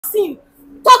See,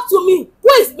 talk to me. Who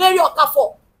is Mary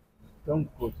Okafor? Don't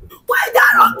go to it. Why they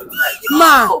wrong to you?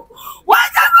 Ma. Why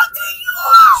they wrong to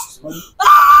you?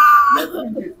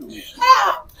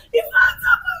 If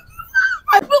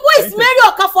I who is Mary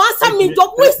Okafor? Answer me,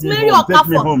 Job. Who is Mary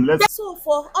Okafor? So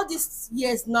for all these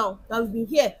years now that we've been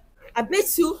here, I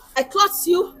bathe you, I clothe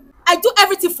you, I do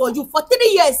everything for you. For 3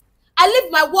 years, I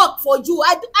leave my work for you.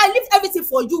 I leave everything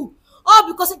for you. All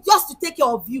because just to take care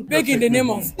of you. Beg in the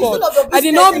name of God. I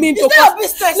did not mean to.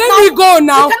 Business. Let me go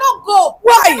now. You cannot go.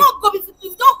 Why? You cannot go. If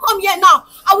you don't come here now,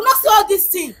 I will not say all this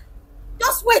thing.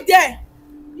 Just wait there.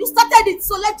 You started it,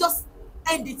 so let's just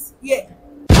end it here.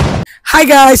 Hi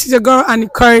guys, it's your girl and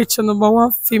encourage your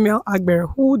 #1 female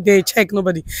Agber. Who they check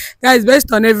nobody. Guys,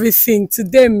 based on everything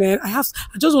today, man, I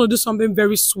just want to do something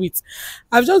very sweet.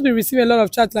 I've just been receiving a lot of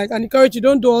chat like, and encourage you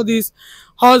don't do all this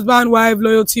husband wife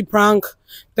loyalty prank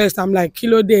test. I'm like,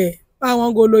 kilo day. I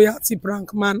want to go loyalty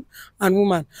prank, man and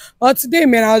woman. But today,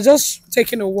 man, I was just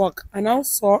taking a walk and I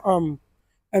saw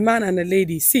a man and a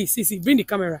lady. See, bring the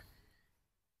camera.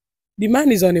 The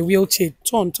man is on a wheelchair.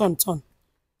 Turn.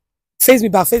 Face me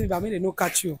back, maybe they don't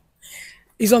catch you.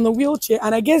 He's on a wheelchair,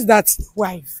 and I guess that's the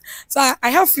wife. So I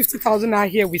have 50,000 out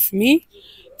here with me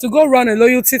to go run a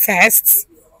loyalty test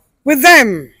with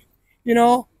them. You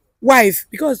know, wife,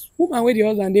 because woman with the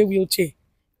husband, they wheelchair,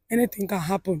 anything can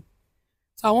happen.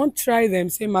 So I want to try them.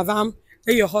 Say, madam,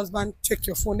 let your husband check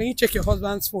your phone. Then you check your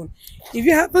husband's phone. If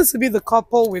you happen to be the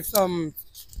couple with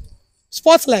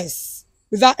spotless,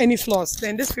 without any flaws,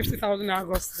 then this 50,000 now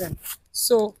goes to them.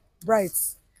 So bright.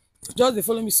 Just they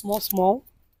follow me small.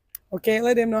 Okay,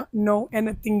 let them not know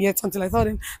anything yet until I told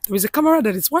them there is a camera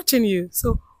that is watching you.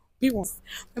 So be one.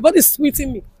 My body's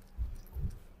tweeting me.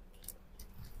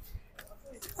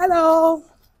 Hello.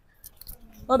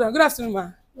 Hold on. Good afternoon, ma.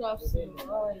 Good afternoon.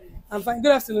 How are you? I'm fine.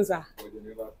 Good afternoon, sir.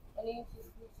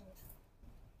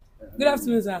 Good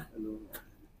afternoon, sir.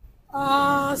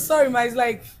 Sorry, ma. It's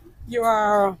like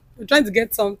you're trying to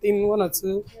get something, one or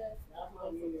two.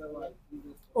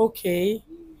 Okay.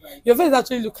 Your face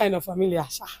actually look kind of familiar,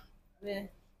 Sha. Yeah.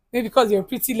 Maybe because you're a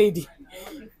pretty lady.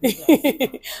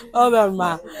 Hold on,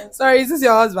 ma. Sorry, is this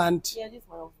your husband? Yeah, this is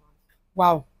my husband.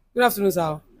 Wow. Good afternoon,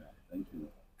 sir.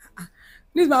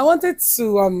 Please, ma, I wanted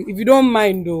to, if you don't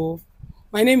mind, though,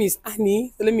 my name is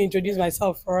Annie. So let me introduce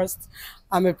myself first.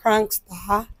 I'm a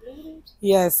prankster.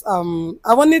 Yes.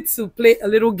 I wanted to play a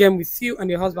little game with you and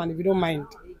your husband, if you don't mind.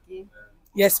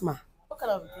 Yes, ma. What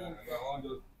kind of game?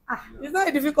 It's not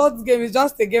a difficult game. It's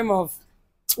just a game of,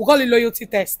 we call it loyalty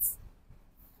test.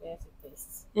 Loyalty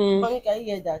test. Mm. Mommy, can you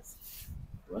hear that?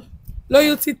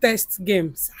 Loyalty test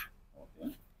games.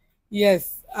 Okay.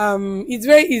 Yes. It's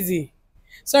very easy.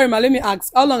 Sorry, ma, let me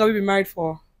ask. How long have you been married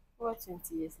for? Over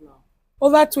 20 years now.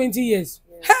 Over 20 years.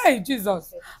 Yes. Hey,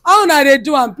 Jesus. How now they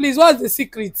do, and please, what's the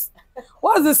secret?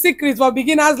 What's the secret for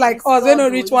beginners like us? They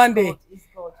don't reach one day.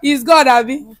 It's God,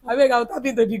 Abby. I beg, I'll tap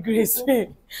into the grace.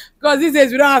 Because these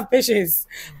days we don't have patience.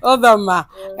 Hold on, ma.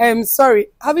 Sorry,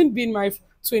 having been married for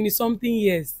 20-something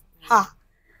years. Ha.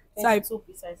 22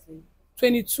 precisely.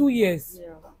 22 years.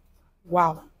 Yeah.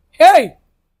 Wow. Hey!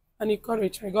 And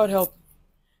encourage me. God help.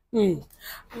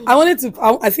 I wanted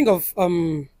to, I think of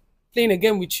playing a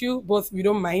game with you, both if you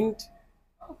don't mind.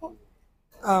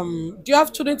 Do you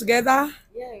have children together?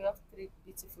 Yeah, you have 3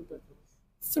 beautiful daughters.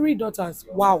 3 daughters.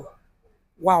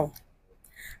 Wow.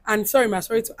 And sorry, ma,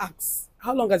 sorry to ask.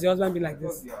 How long has your husband been like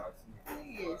this? 3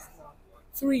 years now.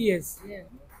 3 years. Yeah.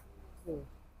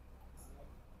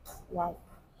 Wow.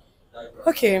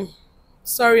 Okay.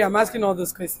 Sorry, I'm asking all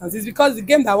those questions. It's because the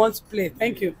game that I want to play,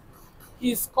 thank you,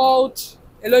 is called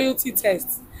a loyalty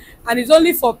test. And it's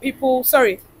only for people,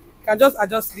 sorry, you can just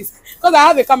adjust this. Because I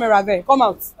have a camera there. Come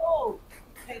out. Oh.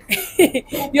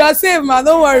 You are safe, man.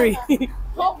 Don't worry.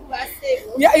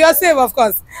 Yeah, you are safe, of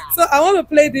course. So I want to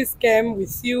play this game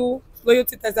with you.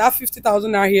 Loyalty test. I have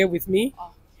 50,000 now here with me.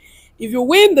 If you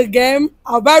win the game,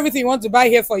 I'll buy everything you want to buy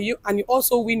here for you, and you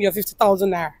also win your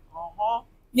 50,000 naira.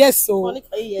 Yes, so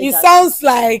it sounds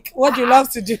like what you love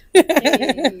to do.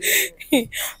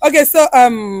 Okay,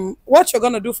 so what you're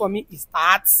gonna do for me is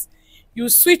that you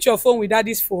switch your phone with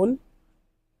daddy's phone.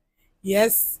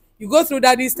 Yes, you go through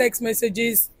daddy's text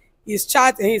messages, his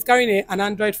chat, and he's carrying an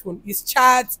Android phone. His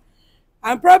chat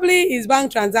and probably his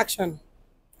bank transaction.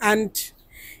 And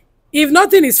if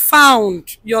nothing is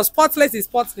found, your spotless is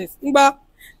spotless. But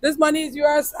this money is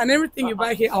yours, and everything you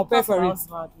buy here, I'll pay for it.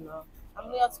 I'm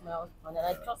loyal to my husband, and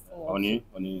I trust him.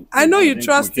 Honey, I know you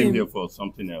trust we came him. here for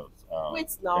something else.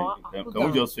 Wait now.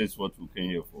 Can we just face what we came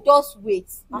here for? Just wait.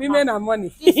 Women and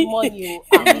money. This money,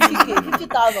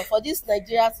 50,000 for this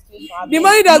Nigeria situation. The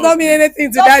money does not mean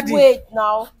anything to just daddy. wait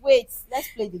now. Wait. Let's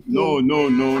play the game.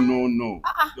 No.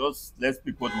 Just let's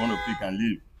pick what we want to pick and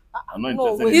leave. I'm not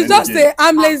interested. It's just a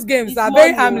harmless games. Are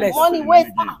very harmless. Money, wait.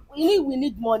 We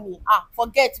need money.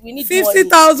 Forget. We need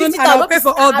 50,000 and I'll pay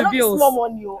for all the bills. Small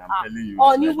money. I'm telling you.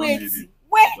 Oh, you wait.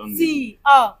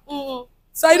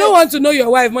 So I don't want to know your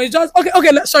wife, but it's just okay.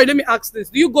 Sorry, let me ask this: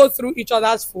 do you go through each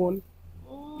other's phone?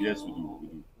 Yes, we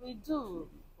do. We do,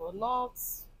 but not.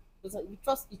 We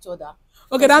trust each other.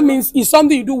 Okay, that means it's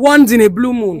something you do once in a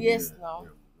blue moon. Yes, now.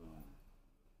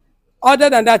 Other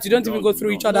than that, you don't even go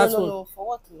through each other's phone. No. For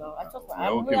what now? I trust We're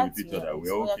okay with each other.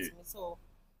 We're okay. So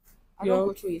I don't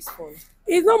go through his phone.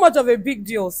 It's not much of a big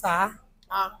deal, sir.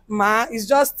 Ma, it's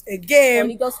just a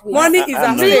game. Money is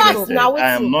a thing.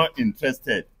 I am not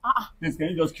interested. Please, can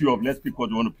you just queue up? Let's pick what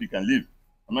you want to pick and leave.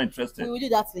 I'm not interested. We will do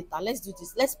that later. Let's do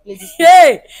this. Let's play this.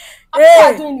 Hey! We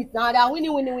are doing it now. They are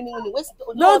winning.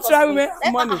 Don't try women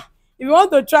and money. If you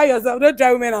want to try yourself, don't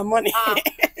try women and money.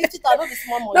 50,000 don't be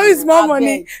small money. Don't be small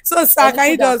money. So, sir,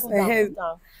 can you just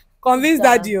convince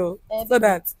daddy so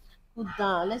that? Put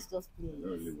down. Let's just play.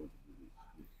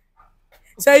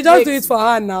 So you just do it for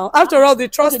her now. After all, the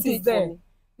trust is there.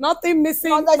 Nothing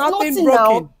missing, nothing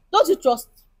broken. Now. Don't you trust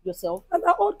yourself? And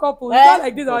an old couple, it's not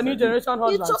like this our new generation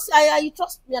husband. You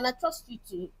trust me and I trust you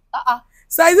too.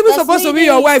 So it's even supposed to be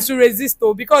your wife to resist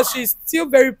though, because she's still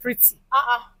very pretty.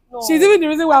 No. She's even the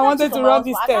reason why I wanted to run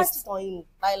this test. I can't cheat on him.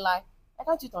 Lie. I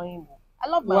can't cheat on him. I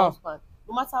love my husband.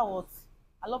 No matter what,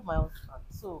 I love my husband.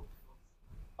 So,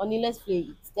 honey, let's play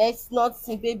it. There's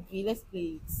nothing, baby. Let's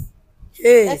play it.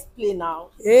 Hey. Let's play now.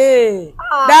 Hey.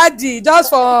 Daddy, just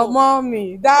for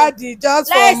mommy. Daddy,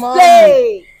 just for mommy. Let's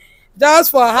play.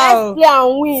 Just for Let's how? play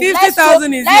and win.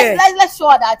 50,000 is here. Let's show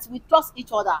that we trust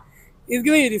each other. He's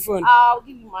giving you the phone. I'll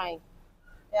give you mine.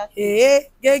 Hey.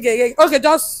 Okay,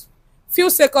 just few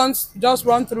seconds. Just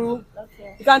run through.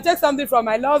 Okay. You can take something from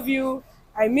I love you,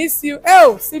 I miss you.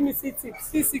 Oh, see me, see tips,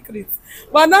 see secrets.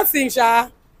 But nothing, Sha.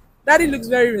 Daddy looks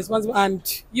very responsible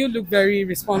and you look very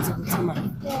responsible too,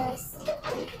 man. Yes.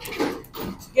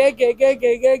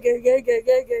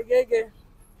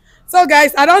 So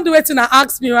guys, I don't do it to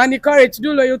ask me and encourage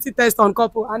do loyalty test on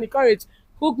couple and encourage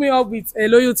hook me up with a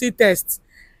loyalty test.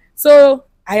 So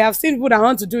I have seen people that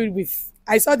want to do it with.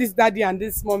 I saw this daddy and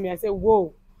this mommy. I said,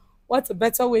 whoa, what's a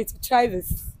better way to try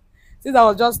this? Since I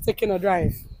was just taking a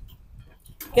drive.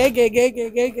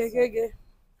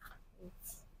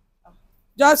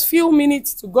 Just few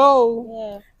minutes to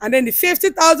go, and then the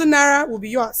 50,000 naira will be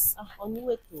yours. On your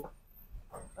way to,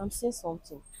 I'm seeing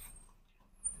something.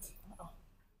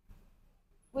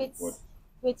 Wait, look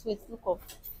up.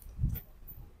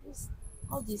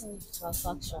 All this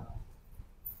transaction.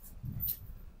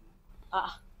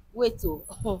 Wait,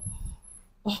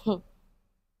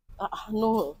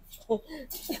 no.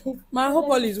 My hope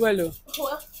all is well.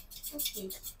 Okay.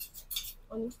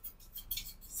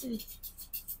 See.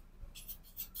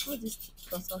 All this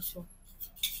transaction,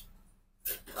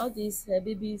 all this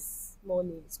baby's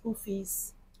money, school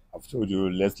fees. I've told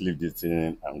you, let's leave this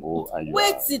thing and go. And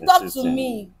wait, talk to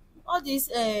me. All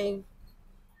this,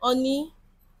 honey,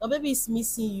 your baby is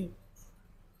missing you.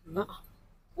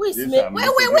 Wait. I'm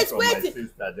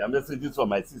messaging this for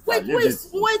my sister. Wait.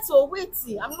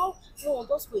 I'm not. No,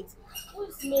 just wait. Who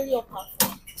is Mary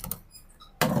Okafor?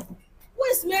 Who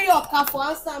is Mary Okafor?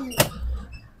 Answer me.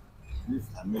 This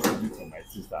I'm messaging for my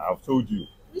sister. I've told you.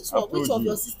 Which of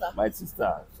your sister? My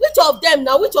sister. Which of them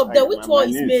now? Which of them? Which one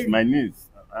is Mary? My niece.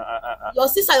 Your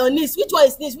sister, your niece. Which one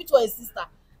is niece? Which one is sister?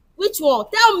 Which one?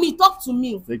 Tell me. Talk to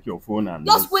me. Take your phone and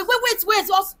just wait.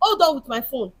 Just hold on with my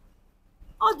phone.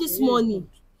 All this money.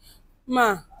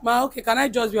 Ma, okay, can I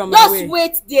just be on my way? Just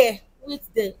wait there.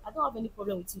 I don't have any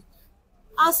problem with you.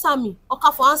 Answer me.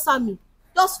 Okafor, answer me.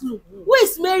 Just look. Who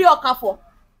is Mary Okafor?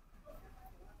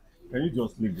 Can you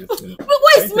just leave this thing? Who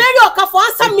is Mary Okafor?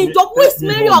 Answer me. Who is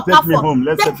Mary Okafor? Take me home.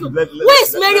 Who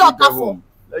is Mary Okafor?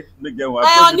 Let me get one.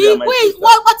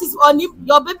 What is Oni?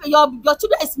 Your baby, your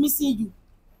children is missing you.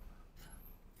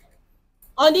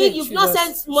 Oni, you've not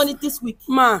sent money this week.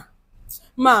 Ma,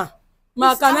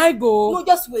 can I go? No,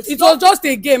 just wait. It was just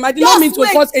a game. I did not mean to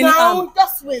cause any harm.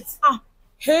 Just wait.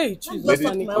 Hey, Jesus.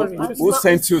 Who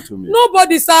sent you to me?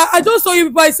 Nobody, sir. I just saw you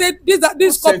people. I said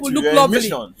this couple look lovely.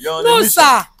 No,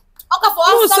 sir.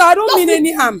 No, sir. I don't mean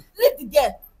any harm. Leave the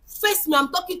girl. Face me. I'm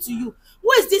talking to you.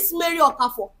 Who is this Mary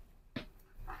Okafor?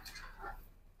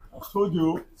 I told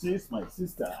you, she's my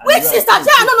sister. Which sister? I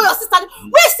don't know your sister.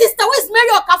 Which sister? Who is Mary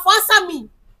Okafor? Answer me.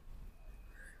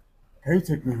 Can you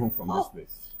take me home from this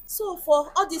place? So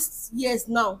for all these years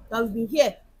now that we've been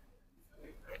here,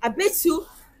 I bathe you,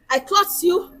 I clothe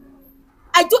you,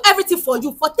 I do everything for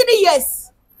you for 3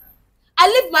 years. I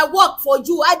leave my work for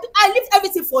you. I leave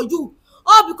everything for you.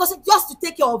 All because just to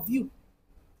take care of you.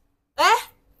 Eh?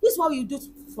 This is what you do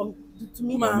to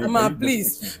me. Ma,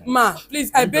 please. Ma,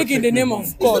 please, I beg in the name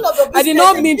of God. It's none of your I did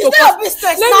not mean to. It's not your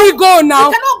business. Let me go now.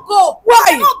 You cannot go. Why?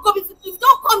 You cannot go. If you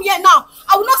don't come here now,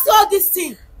 I will not say all this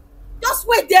thing. Just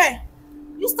wait there.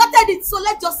 You started it, so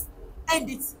let's just end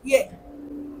it here.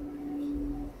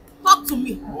 Talk to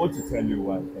me. I want to tell you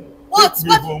one thing. What? Take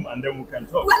me home and then we can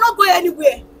talk. We're not going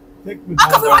anywhere. Take me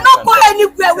How come home. we're not going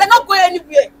anywhere? We're not going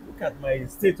anywhere. Look at my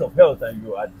state of health and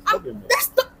you are disturbing me.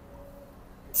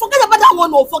 Forget about that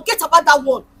one. Oh, forget about that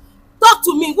one. Talk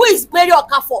to me. Who is Mary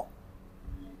Okafor?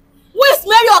 Who is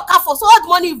Mary Okafor? So all the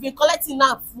money you've been collecting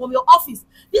now from your office,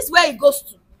 this is where it goes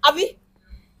to. Abi?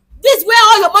 This is where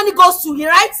all your money goes to,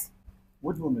 right?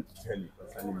 What do you want me to tell you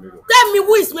concerning Mary Okafor? Tell me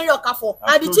who is Mary Okafor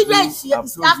and the children she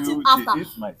is acting after. She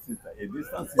is my sister. A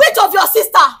distant sister. Which of your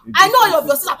sister? I know of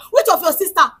your sister. Which of your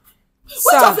sister?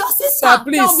 Which of your sister? Sir,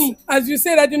 please. Tell me. As you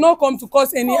said, I did not come to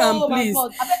cause any harm, please.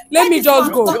 Let me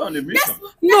just go. You're on a mission.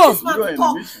 No. You're on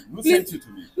a mission. Who sent you to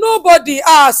me? Nobody.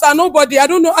 Sir, nobody. I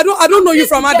don't know. I don't know you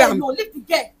from Adam. No, leave the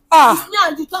girl. Ah. It's me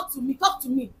and you. Talk to me. Talk to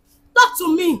me. Talk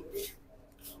to me.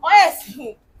 Oh yes.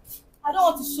 I don't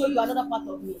want to show you another part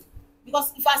of me.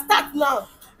 Because if I start now,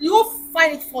 you won't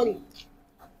find it funny.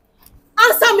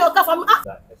 Answer me, okay, from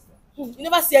you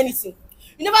never say anything.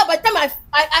 You never. By the time I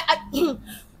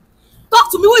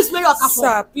talk to me. Who is Mary Okafor?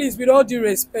 Sir, please, with all due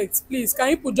respect, please, can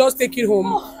you just take it home?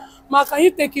 Oh. Ma, can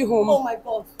you take it home? Oh my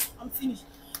God, I'm finished.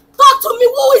 Talk to me.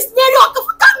 Who is Mary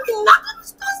Okafor? Tell me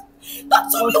now.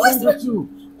 Talk to me. Who is Mary?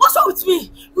 What's wrong with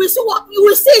me? We see what you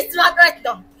will see it right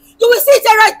now. You will see it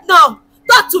right now.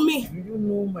 Talk to me. Do you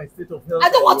know my state of health? I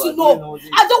don't want to know.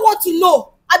 I don't want to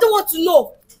know. I don't want to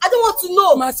know. I don't want to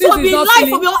know. Ma, since You've been lying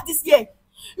for me all this year.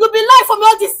 You've been lying for me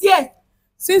all this year.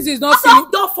 Since it's not After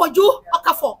I've done for you,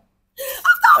 Okafor.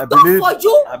 After I've done for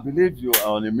you. I believe you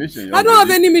are on a mission. I don't have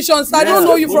any missions. I don't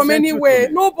know you from anywhere.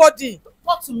 Nobody.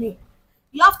 Talk to me.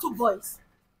 You have 2 boys.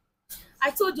 I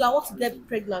told you I want to get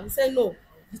pregnant. You said no.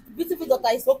 The beautiful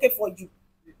daughter is okay for you.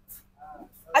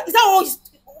 Is that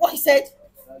what he said?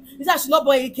 He said I should not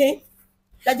born again?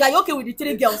 That you are okay with the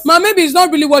 3 girls? Ma, maybe it's not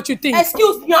really what you think.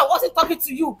 Excuse me, I wasn't talking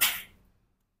to you.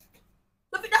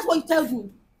 Maybe that's what you told me.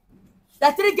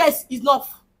 That 3 girls is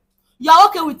enough. You are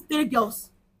okay with 3 girls.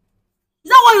 Is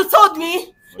that what you told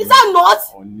me? Is that not?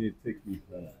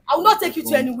 I will not take you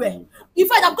to anywhere. In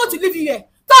fact, I'm going to leave you here.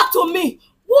 Talk to me.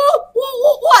 Who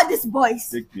are these boys?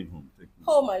 Take me home. Take me.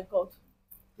 Oh my God.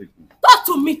 Take me. Talk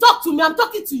to me. Talk to me. I'm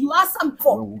talking to you. Ask them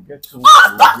for. We'll get to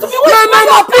Talk to me.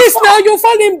 No, please, now you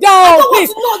fall him down. Please,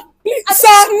 I don't want to know. please,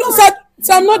 sir, no,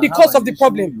 sir, I'm not the cause of the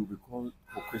problem. You'll be called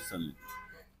for questioning.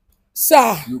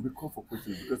 Sir, You'll be called for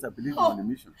questioning because I believe you're on a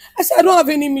mission. I said I don't have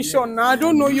any mission now. I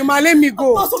don't know you, ma. Let me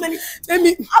go. I've done so many. Let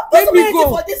me go.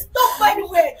 go. For this. Don't go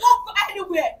anywhere. Don't go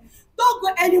anywhere. Don't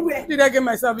go anywhere. Did I get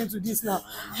myself into this now?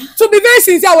 To be very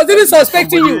sincere, I was even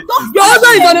suspecting you. Your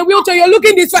husband is on a wheelchair. You're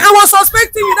looking this way. I was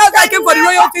suspecting you. That's why I came for the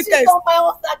royalty test.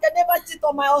 I can never cheat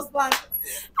on my husband. I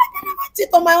can never cheat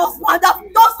on my husband. I've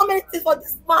done so many things for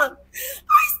this man.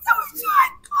 I stay with you. I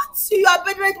got you. You are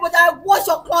bedridden, but I wash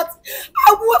your clothes.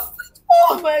 I will.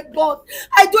 Oh my God.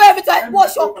 I do everything. I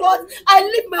wash your clothes. I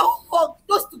leave my own work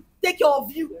just to take care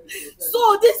of you.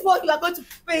 So this is what you are going to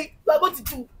pay. You are going to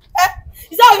do.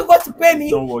 Is that how you're going to pay me?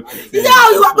 Is that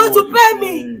how you are going to pay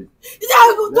me? Is that how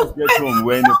you're going to pay me?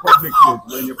 When you're public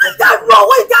place, Is that wrong?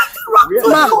 What is that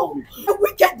wrong? You're a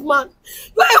wicked man.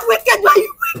 You're a wicked man.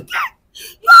 You're wicked.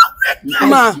 You are wicked.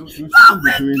 Ma, you shouldn't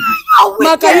be doing this. You are wicked.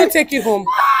 Ma, can you take it home?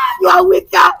 You are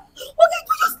wicked. Okay,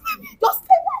 just leave me. Just leave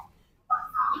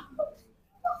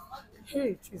me.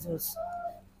 Hey, Jesus.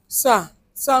 Sir,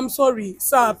 I'm sorry.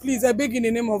 Sir, please, I beg in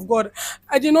the name of God.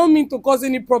 I did not mean to cause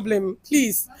any problem.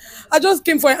 Please. I just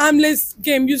came for an harmless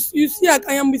game. You see,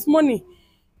 I am with money.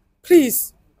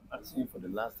 Please. I'm asking you for the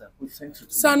last time. Who sent you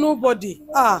to Sir, nobody.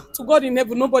 To God in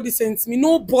heaven, nobody sent me.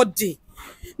 Nobody.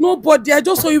 I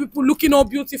just saw you people looking all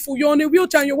beautiful. You're on a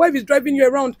wheelchair and your wife is driving you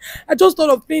around. I just thought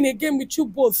of playing a game with you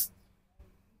both.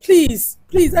 Please,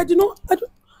 I don't.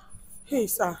 Hey,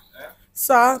 sir.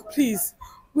 Sir, please.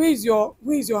 Where is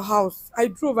your house? I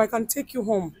drove. I can take you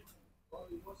home.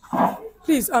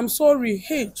 Please, I'm sorry.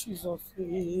 Hey, Jesus.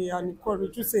 Hey, and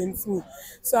courage you sent me.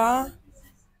 Sir,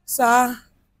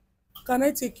 can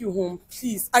I take you home?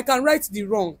 Please. I can right the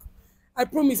wrong. I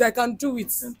promise I can do it.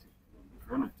 If you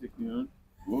want to take me home,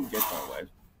 you won't get my wife.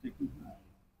 Take me home.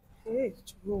 Hey,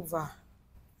 Jehovah.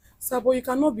 Sir, but you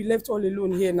cannot be left all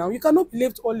alone here now. You cannot be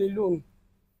left all alone.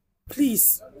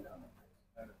 Please.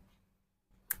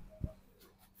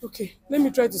 Okay, let me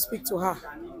try to speak to her.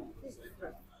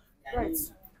 Right.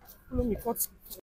 Follow me, cut.